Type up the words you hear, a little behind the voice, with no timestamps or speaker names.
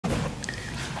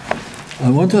I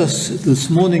want us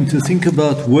this morning to think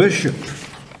about worship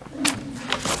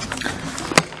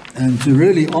and to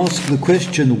really ask the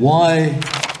question, why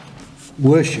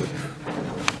worship?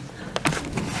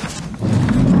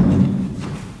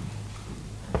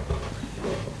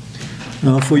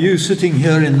 Now, for you sitting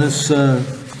here in this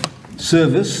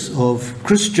service of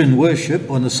Christian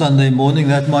worship on a Sunday morning,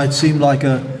 that might seem like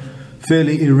a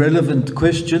fairly irrelevant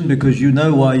question because you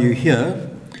know why you're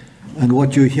here and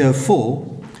what you're here for.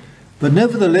 But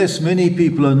nevertheless, many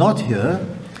people are not here,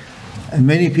 and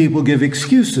many people give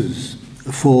excuses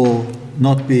for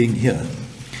not being here.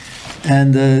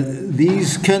 And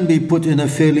these can be put in a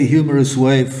fairly humorous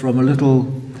way from a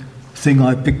little thing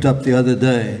I picked up the other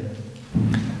day,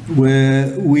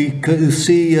 where we could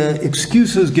see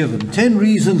excuses given, 10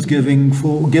 reasons given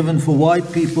for why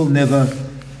people never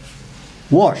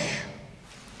wash.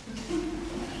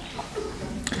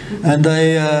 And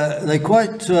they're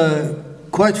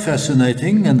quite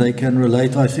fascinating, and they can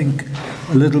relate, I think,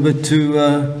 a little bit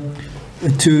to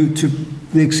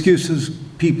the excuses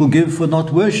people give for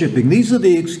not worshipping. These are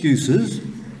the excuses,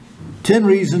 10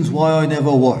 reasons why I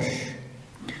never wash.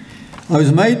 I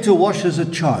was made to wash as a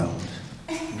child.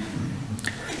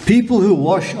 People who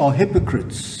wash are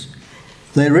hypocrites.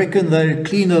 They reckon they're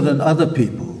cleaner than other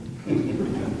people.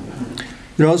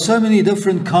 There are so many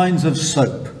different kinds of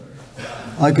soap.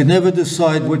 I could never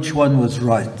decide which one was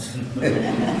right.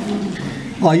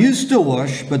 I used to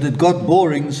wash, but it got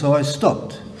boring, so I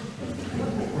stopped.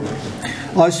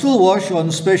 I still wash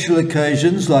on special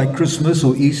occasions like Christmas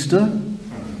or Easter.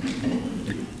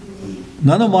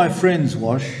 None of my friends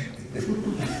wash.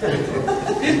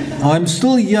 I'm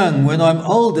still young. When I'm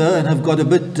older and have got a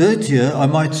bit dirtier, I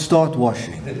might start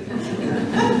washing.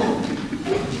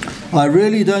 I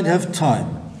really don't have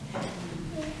time.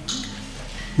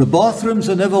 The bathrooms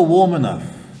are never warm enough.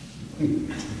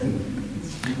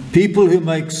 People who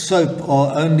make soap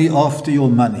are only after your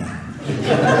money.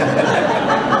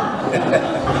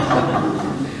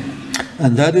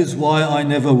 And that is why I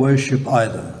never worship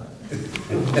either.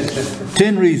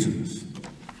 10 reasons.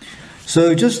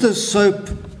 So just as soap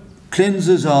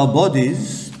cleanses our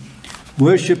bodies,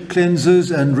 worship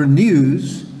cleanses and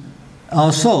renews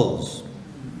our souls.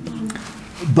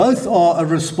 Both are a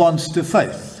response to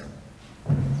faith.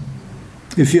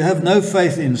 If you have no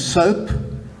faith in soap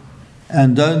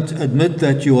and don't admit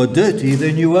that you are dirty,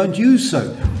 then you won't use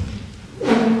soap.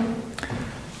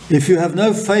 If you have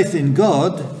no faith in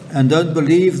God and don't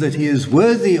believe that He is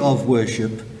worthy of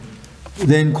worship,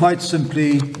 then quite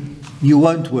simply you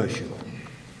won't worship.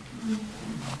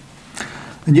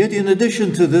 And yet, in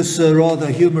addition to this rather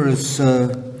humorous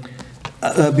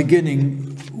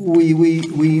beginning,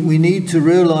 we need to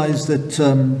realize that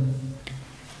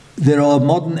there are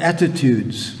modern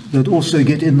attitudes that also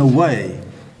get in the way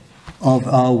of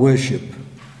our worship.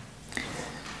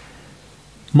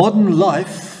 Modern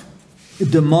life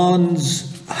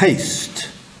demands haste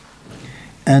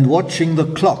and watching the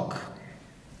clock.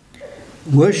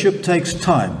 Worship takes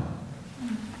time.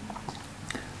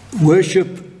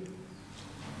 Worship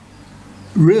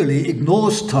really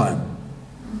ignores time.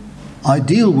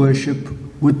 Ideal worship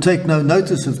would take no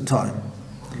notice of time.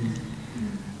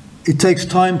 It takes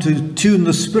time to tune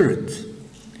the spirit.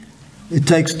 It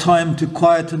takes time to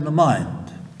quieten the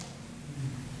mind.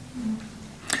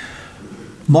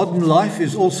 Modern life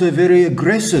is also very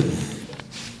aggressive.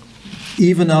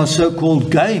 Even our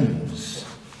so-called games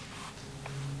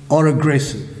are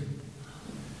aggressive.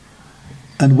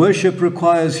 And worship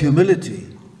requires humility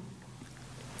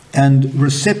and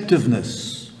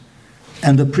receptiveness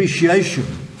and appreciation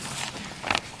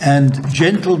and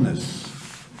gentleness.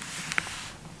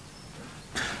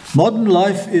 Modern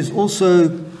life is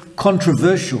also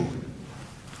controversial.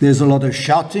 There's a lot of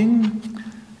shouting,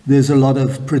 there's a lot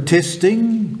of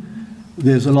protesting,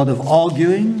 there's a lot of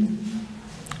arguing.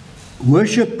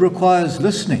 Worship requires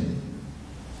listening,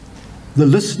 the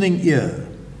listening ear,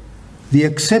 the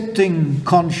accepting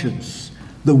conscience,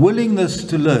 the willingness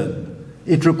to learn.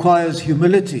 It requires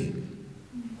humility.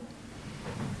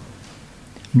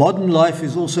 Modern life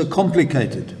is also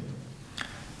complicated.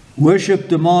 Worship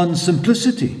demands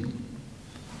simplicity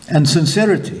and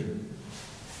sincerity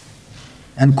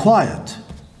and quiet.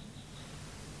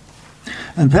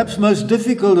 And perhaps most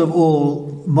difficult of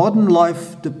all, modern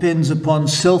life depends upon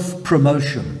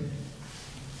self-promotion.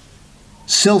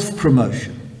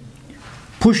 Self-promotion.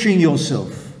 Pushing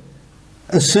yourself,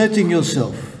 asserting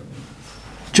yourself,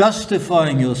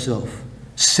 justifying yourself,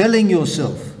 selling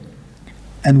yourself.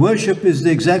 And worship is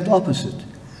the exact opposite.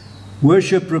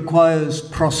 Worship requires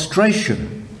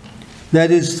prostration, that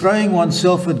is, throwing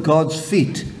oneself at God's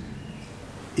feet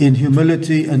in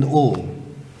humility and awe.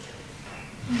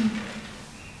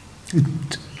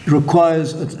 It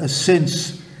requires a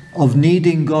sense of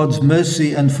needing God's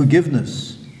mercy and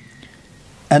forgiveness,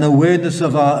 an awareness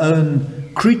of our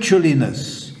own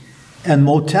creatureliness and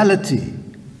mortality.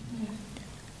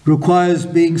 Requires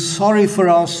being sorry for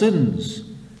our sins,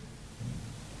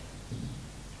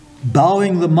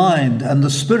 bowing the mind and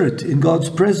the spirit in God's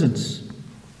presence,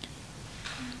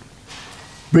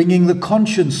 bringing the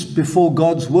conscience before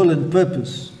God's will and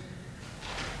purpose,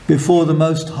 before the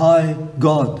Most High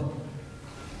God.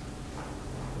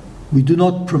 We do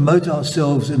not promote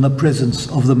ourselves in the presence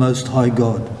of the Most High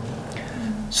God.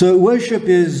 So worship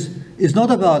is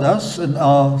not about us and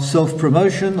our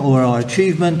self-promotion or our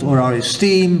achievement or our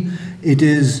esteem. It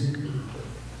is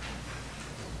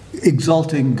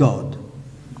exalting God.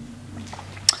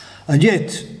 And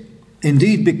yet,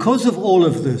 indeed, because of all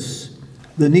of this,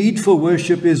 the need for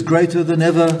worship is greater than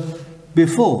ever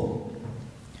before.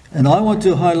 And I want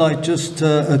to highlight just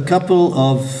a couple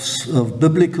of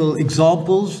biblical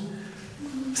examples,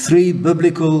 3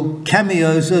 biblical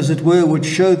cameos, as it were, which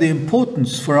show the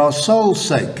importance for our soul's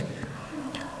sake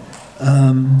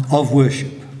of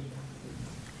worship.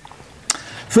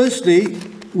 Firstly,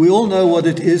 we all know what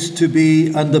it is to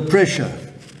be under pressure,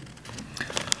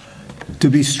 to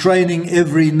be straining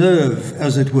every nerve,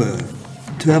 as it were,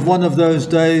 to have one of those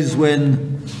days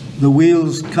when the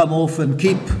wheels come off and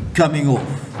keep coming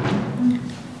off,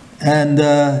 and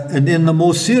in the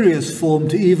more serious form,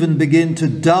 to even begin to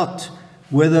doubt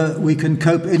whether we can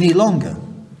cope any longer,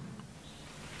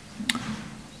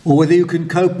 or whether you can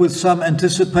cope with some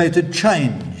anticipated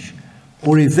change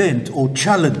or event or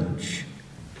challenge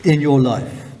in your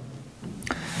life.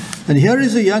 And here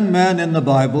is a young man in the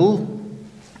Bible,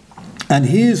 and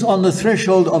he is on the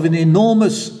threshold of an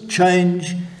enormous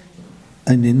change,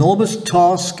 an enormous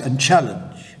task and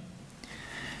challenge.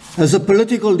 As a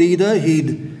political leader,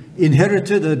 he'd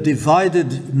inherited a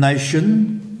divided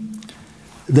nation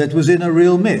that was in a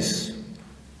real mess.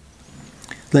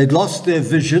 They'd lost their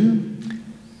vision,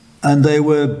 and they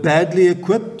were badly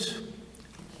equipped.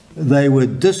 They were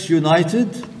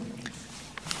disunited.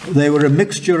 They were a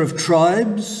mixture of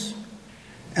tribes.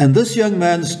 And this young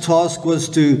man's task was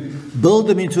to build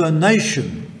them into a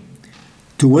nation,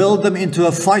 to weld them into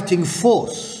a fighting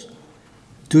force,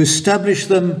 to establish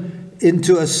them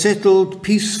into a settled,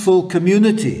 peaceful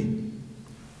community.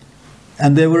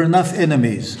 And there were enough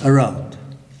enemies around.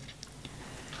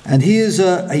 And he is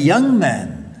a young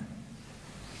man.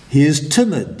 He is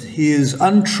timid. He is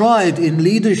untried in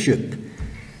leadership.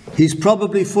 He's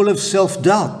probably full of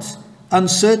self-doubt,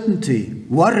 uncertainty,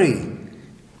 worry,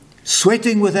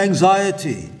 sweating with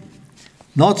anxiety,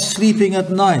 not sleeping at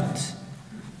night.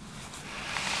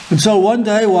 And so one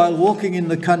day, while walking in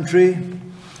the country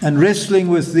and wrestling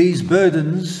with these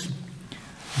burdens,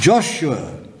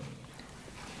 Joshua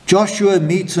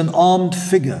meets an armed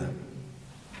figure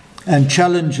and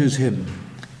challenges him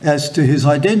as to his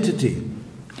identity.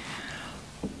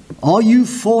 "Are you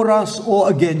for us or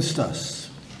against us?"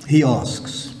 he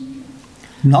asks.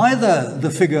 "Neither," the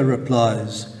figure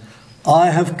replies. "I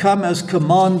have come as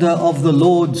commander of the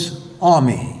Lord's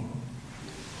army."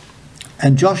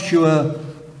 And Joshua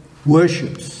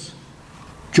worships.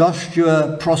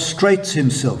 Joshua prostrates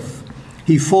himself.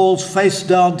 He falls face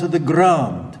down to the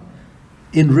ground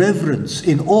in reverence,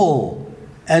 in awe,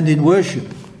 and in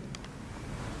worship.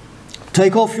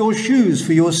 "Take off your shoes,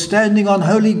 for you are standing on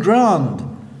holy ground."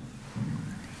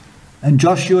 And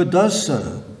Joshua does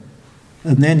so.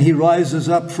 And then he rises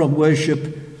up from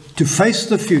worship to face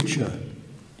the future,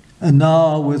 and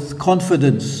now with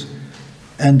confidence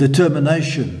and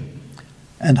determination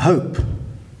and hope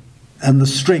and the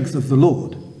strength of the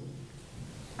Lord.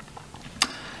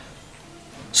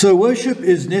 So worship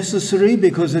is necessary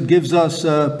because it gives us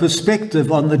a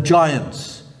perspective on the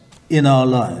giants in our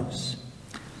lives,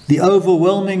 the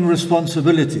overwhelming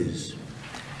responsibilities,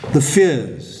 the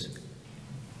fears,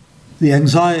 the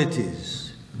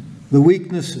anxieties, the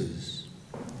weaknesses.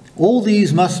 All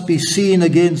these must be seen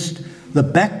against the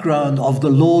background of the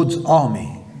Lord's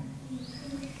army.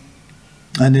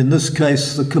 And in this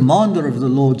case, the commander of the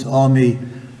Lord's army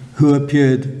who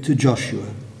appeared to Joshua.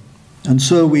 And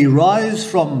so we rise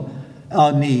from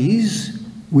our knees,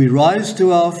 we rise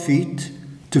to our feet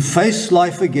to face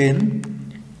life again,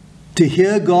 to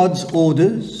hear God's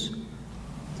orders.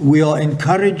 We are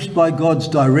encouraged by God's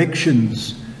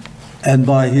directions and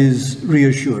by his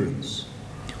reassurance.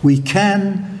 We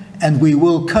can and we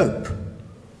will cope,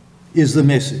 is the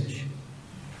message.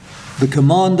 The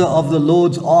commander of the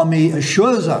Lord's army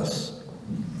assures us,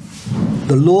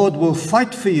 the Lord will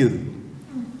fight for you.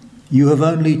 You have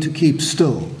only to keep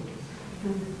still.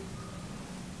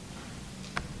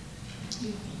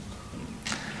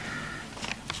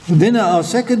 Then our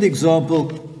second example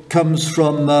comes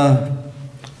from a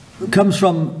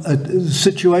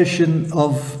situation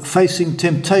of facing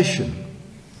temptation.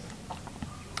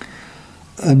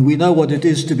 And we know what it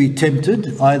is to be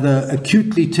tempted, either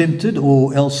acutely tempted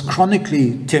or else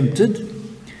chronically tempted.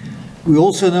 We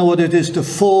also know what it is to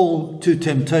fall to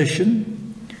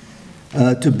temptation,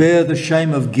 to bear the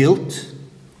shame of guilt,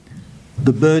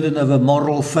 the burden of a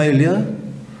moral failure.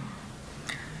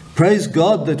 Praise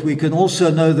God that we can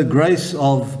also know the grace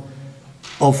of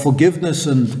forgiveness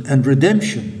and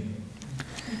redemption.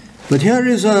 But here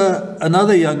is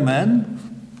another young man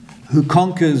who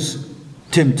conquers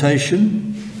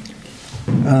temptation,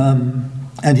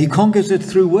 and he conquers it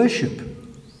through worship.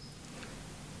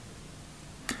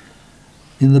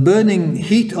 In the burning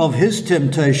heat of his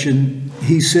temptation,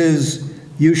 he says,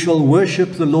 "You shall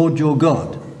worship the Lord your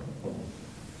God."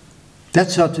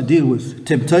 That's how to deal with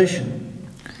temptation.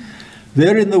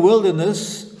 There in the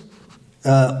wilderness,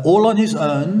 all on his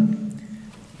own,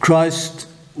 Christ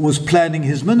was planning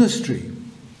his ministry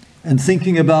and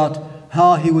thinking about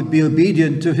how he would be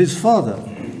obedient to his Father.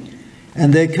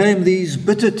 And there came these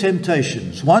bitter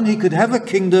temptations. One, he could have a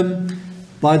kingdom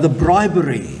by the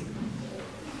bribery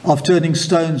of turning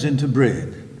stones into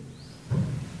bread.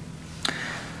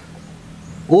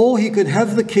 Or he could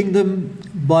have the kingdom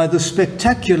by the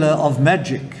spectacular of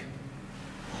magic.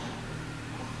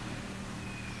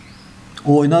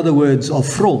 Or in other words, of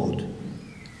fraud.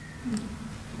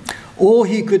 Or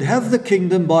he could have the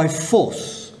kingdom by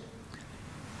force.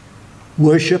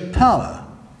 Worship power.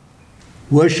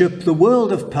 Worship the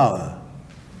world of power.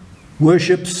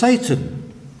 Worship Satan.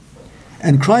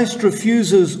 And Christ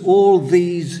refuses all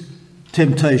these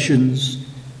temptations,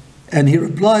 and he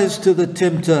replies to the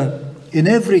tempter, in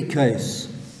every case,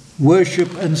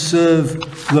 worship and serve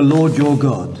the Lord your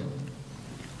God.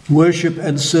 Worship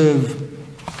and serve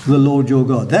the Lord your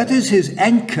God. That is his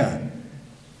anchor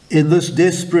in this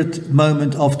desperate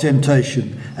moment of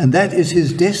temptation, and that is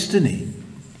his destiny,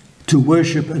 to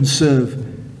worship and serve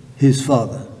his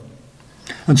Father.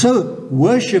 And so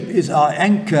worship is our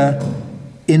anchor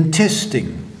in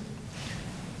testing.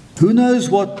 Who knows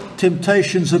what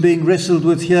temptations are being wrestled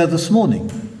with here this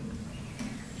morning?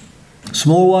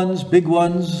 Small ones, big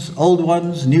ones, old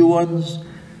ones, new ones.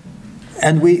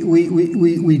 And we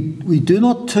do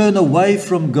not turn away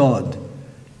from God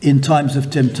in times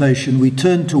of temptation. We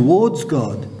turn towards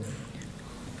God,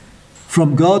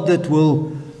 from God that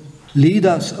will lead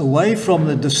us away from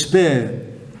the despair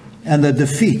and the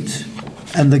defeat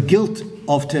and the guilt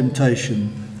of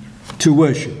temptation, to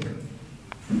worship.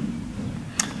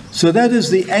 So that is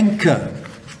the anchor.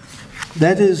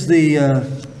 That is the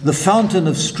fountain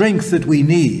of strength that we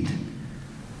need.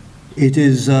 It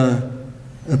is a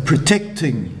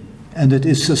protecting and it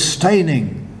is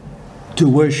sustaining to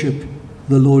worship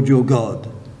the Lord your God.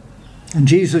 And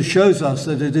Jesus shows us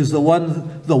that it is the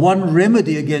one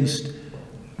remedy against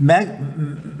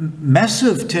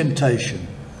massive temptation.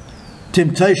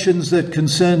 Temptations that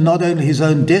concern not only his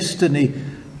own destiny,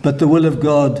 but the will of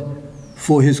God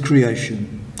for his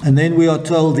creation. And then we are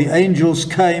told the angels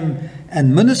came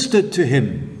and ministered to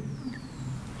him,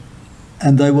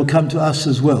 and they will come to us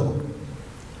as well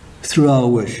through our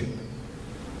worship.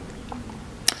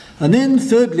 And then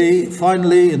thirdly,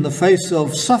 finally, in the face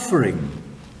of suffering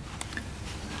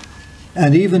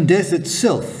and even death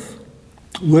itself,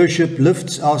 worship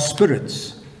lifts our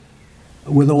spirits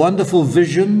with a wonderful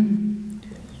vision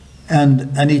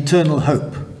and an eternal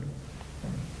hope.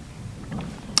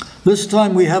 This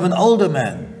time we have an older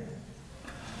man.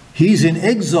 He's in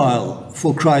exile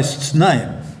for Christ's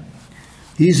name.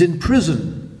 He's in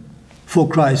prison for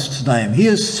Christ's name. He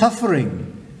is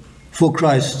suffering for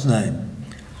Christ's name.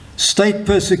 State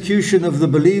persecution of the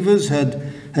believers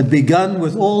had begun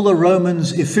with all the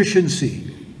Romans'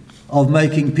 efficiency of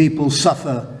making people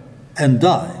suffer and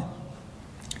die.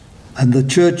 And the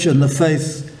church and the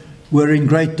faith were in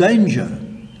great danger,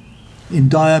 in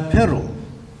dire peril.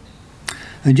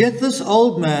 And yet this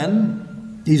old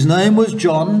man, his name was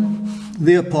John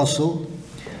the Apostle,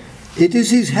 it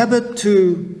is his habit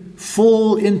to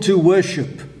fall into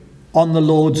worship on the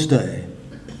Lord's Day,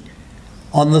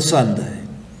 on the Sunday.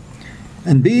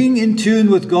 And being in tune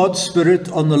with God's Spirit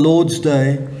on the Lord's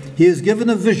Day, he is given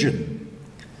a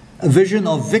vision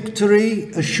of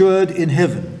victory assured in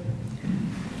heaven,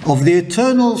 of the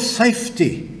eternal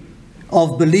safety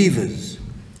of believers,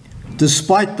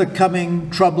 despite the coming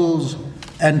troubles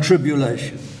and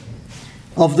tribulation,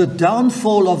 of the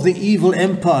downfall of the evil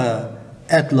empire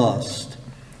at last,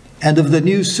 and of the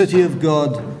new city of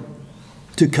God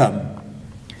to come.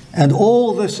 And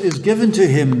all this is given to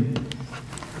him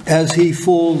as he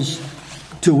falls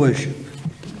to worship.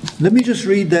 Let me just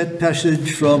read that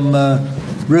passage from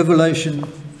Revelation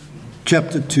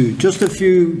chapter 2, just a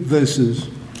few verses.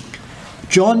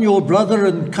 John, your brother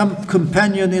and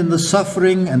companion in the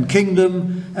suffering and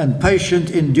kingdom and patient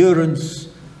endurance,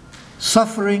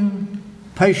 suffering,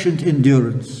 patient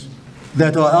endurance,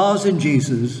 that are ours in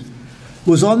Jesus,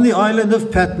 was on the island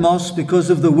of Patmos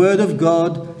because of the word of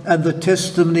God and the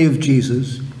testimony of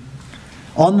Jesus.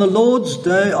 On the Lord's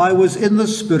day I was in the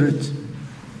Spirit,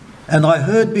 and I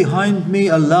heard behind me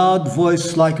a loud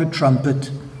voice like a trumpet.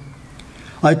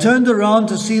 I turned around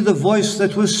to see the voice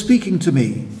that was speaking to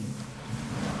me.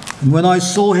 And when I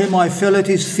saw him, I fell at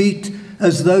his feet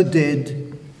as though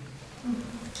dead.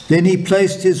 Then he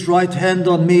placed his right hand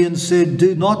on me and said,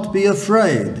 "Do not be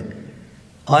afraid.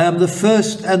 I am the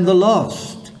first and the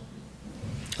last.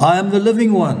 I am the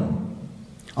living one.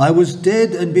 I was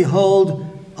dead, and behold,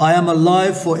 I am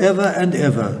alive forever and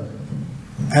ever.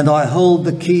 And I hold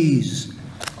the keys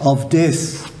of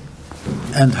death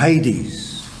and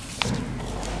Hades."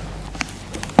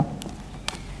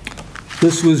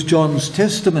 This was John's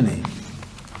testimony.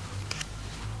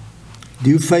 Do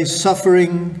you face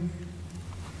suffering?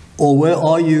 Or where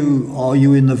are you? Are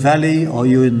you in the valley? Are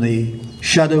you in the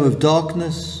shadow of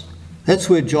darkness? That's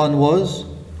where John was.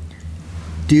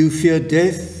 Do you fear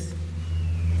death?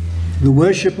 The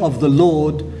worship of the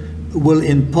Lord will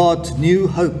impart new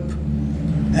hope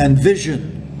and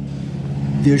vision,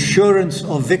 the assurance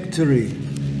of victory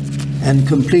and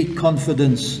complete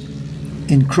confidence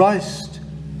in Christ,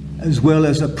 as well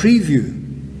as a preview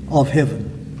of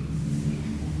heaven.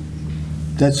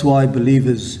 That's why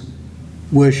believers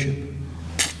worship.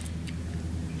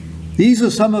 These are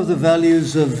some of the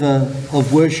values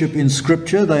of worship in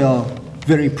Scripture. They are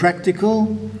very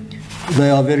practical, they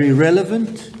are very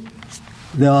relevant,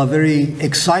 they are very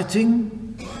exciting,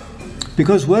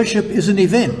 because worship is an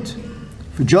event.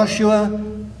 For Joshua,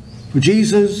 for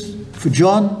Jesus, for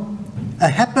John, a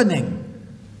happening.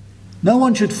 No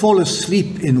one should fall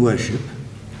asleep in worship.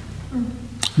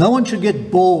 No one should get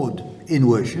bored in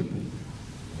worship.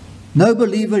 No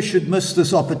believer should miss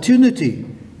this opportunity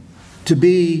to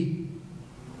be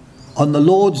on the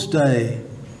Lord's day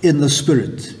in the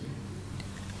Spirit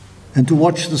and to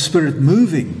watch the Spirit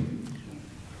moving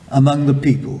among the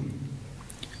people.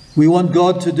 We want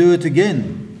God to do it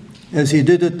again as he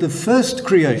did at the first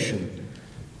creation.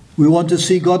 We want to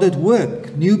see God at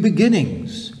work, new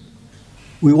beginnings.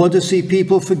 We want to see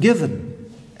people forgiven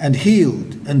and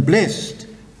healed and blessed.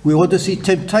 We want to see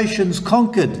temptations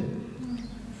conquered.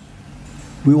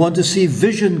 We want to see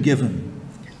vision given.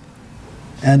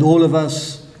 And all of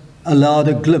us allowed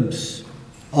a glimpse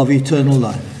of eternal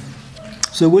life.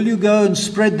 So will you go and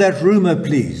spread that rumor,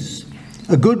 please?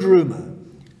 A good rumor.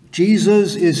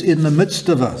 Jesus is in the midst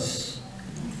of us,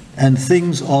 and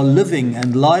things are living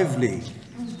and lively.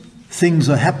 Things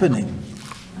are happening.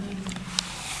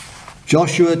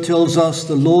 Joshua tells us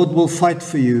the Lord will fight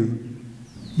for you.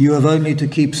 You have only to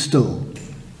keep still.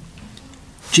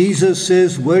 Jesus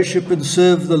says, worship and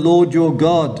serve the Lord your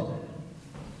God,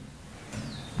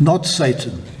 not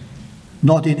Satan,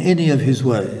 not in any of his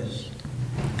ways.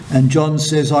 And John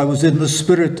says, I was in the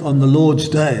Spirit on the Lord's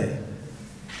day,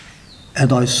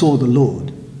 and I saw the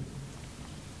Lord.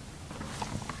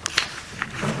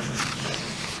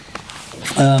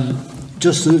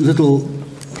 Just a little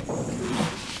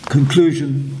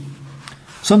conclusion.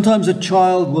 Sometimes a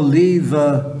child will leave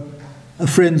a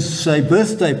friend's, say,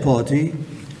 birthday party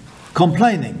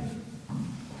complaining.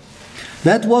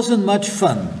 That wasn't much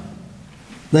fun.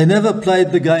 They never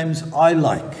played the games I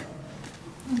like.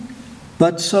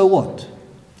 But so what?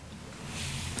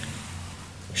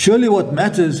 Surely what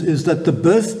matters is that the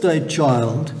birthday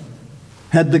child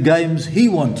had the games he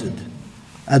wanted,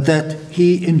 and that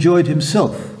he enjoyed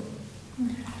himself.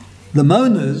 The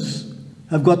moaners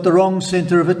have got the wrong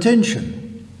center of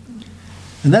attention.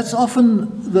 And that's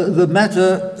often the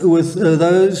matter with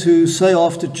those who say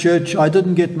after church, I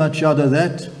didn't get much out of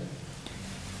that.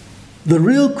 The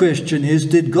real question is,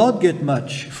 did God get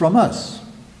much from us?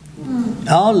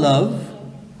 Our love,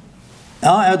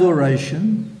 our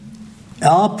adoration,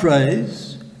 our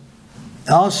praise,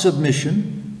 our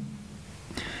submission.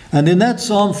 And in that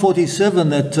Psalm 47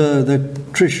 that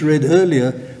Trish read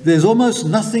earlier, there's almost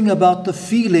nothing about the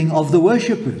feeling of the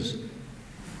worshippers.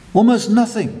 Almost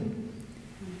nothing.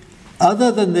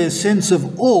 Other than their sense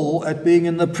of awe at being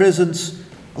in the presence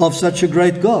of such a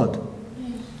great God.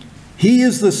 He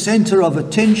is the center of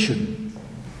attention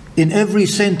in every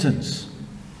sentence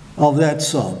of that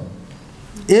psalm.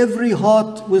 Every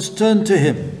heart was turned to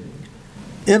him.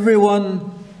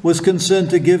 Everyone was concerned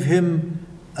to give him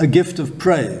a gift of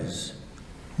praise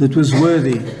that was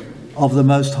worthy of the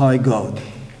Most High God.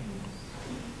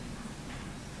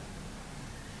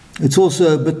 It's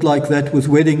also a bit like that with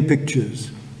wedding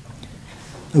pictures.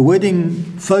 A wedding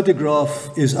photograph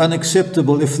is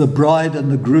unacceptable if the bride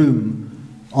and the groom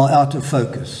are out of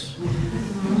focus,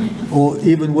 or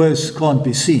even worse, can't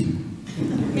be seen.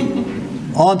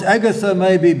 Aunt Agatha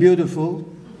may be beautiful,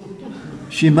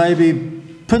 she may be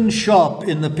pin sharp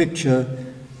in the picture,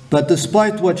 but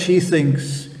despite what she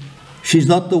thinks, she's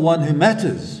not the one who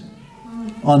matters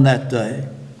on that day.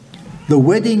 The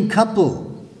wedding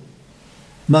couple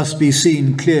must be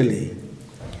seen clearly.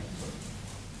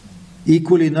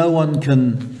 Equally, no one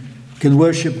can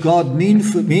worship God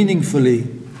meaningfully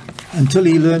until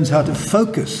he learns how to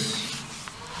focus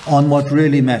on what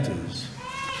really matters,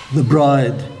 the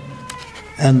bride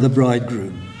and the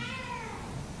bridegroom.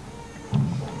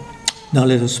 Now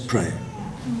let us pray.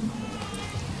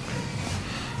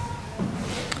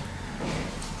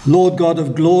 Lord God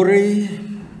of glory,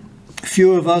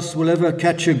 few of us will ever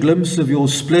catch a glimpse of your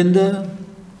splendor,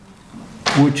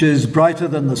 which is brighter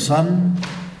than the sun.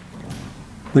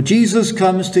 But Jesus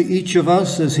comes to each of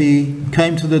us as he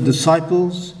came to the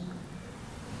disciples.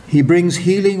 He brings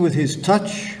healing with his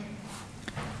touch.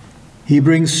 He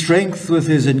brings strength with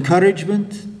his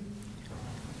encouragement.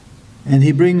 And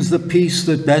he brings the peace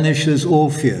that banishes all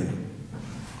fear.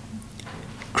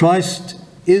 Christ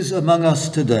is among us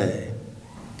today.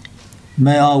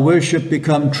 May our worship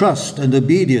become trust and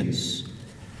obedience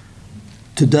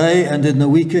today and in the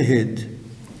week ahead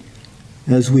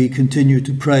as we continue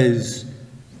to praise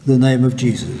the name of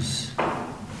Jesus.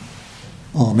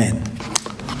 Amen.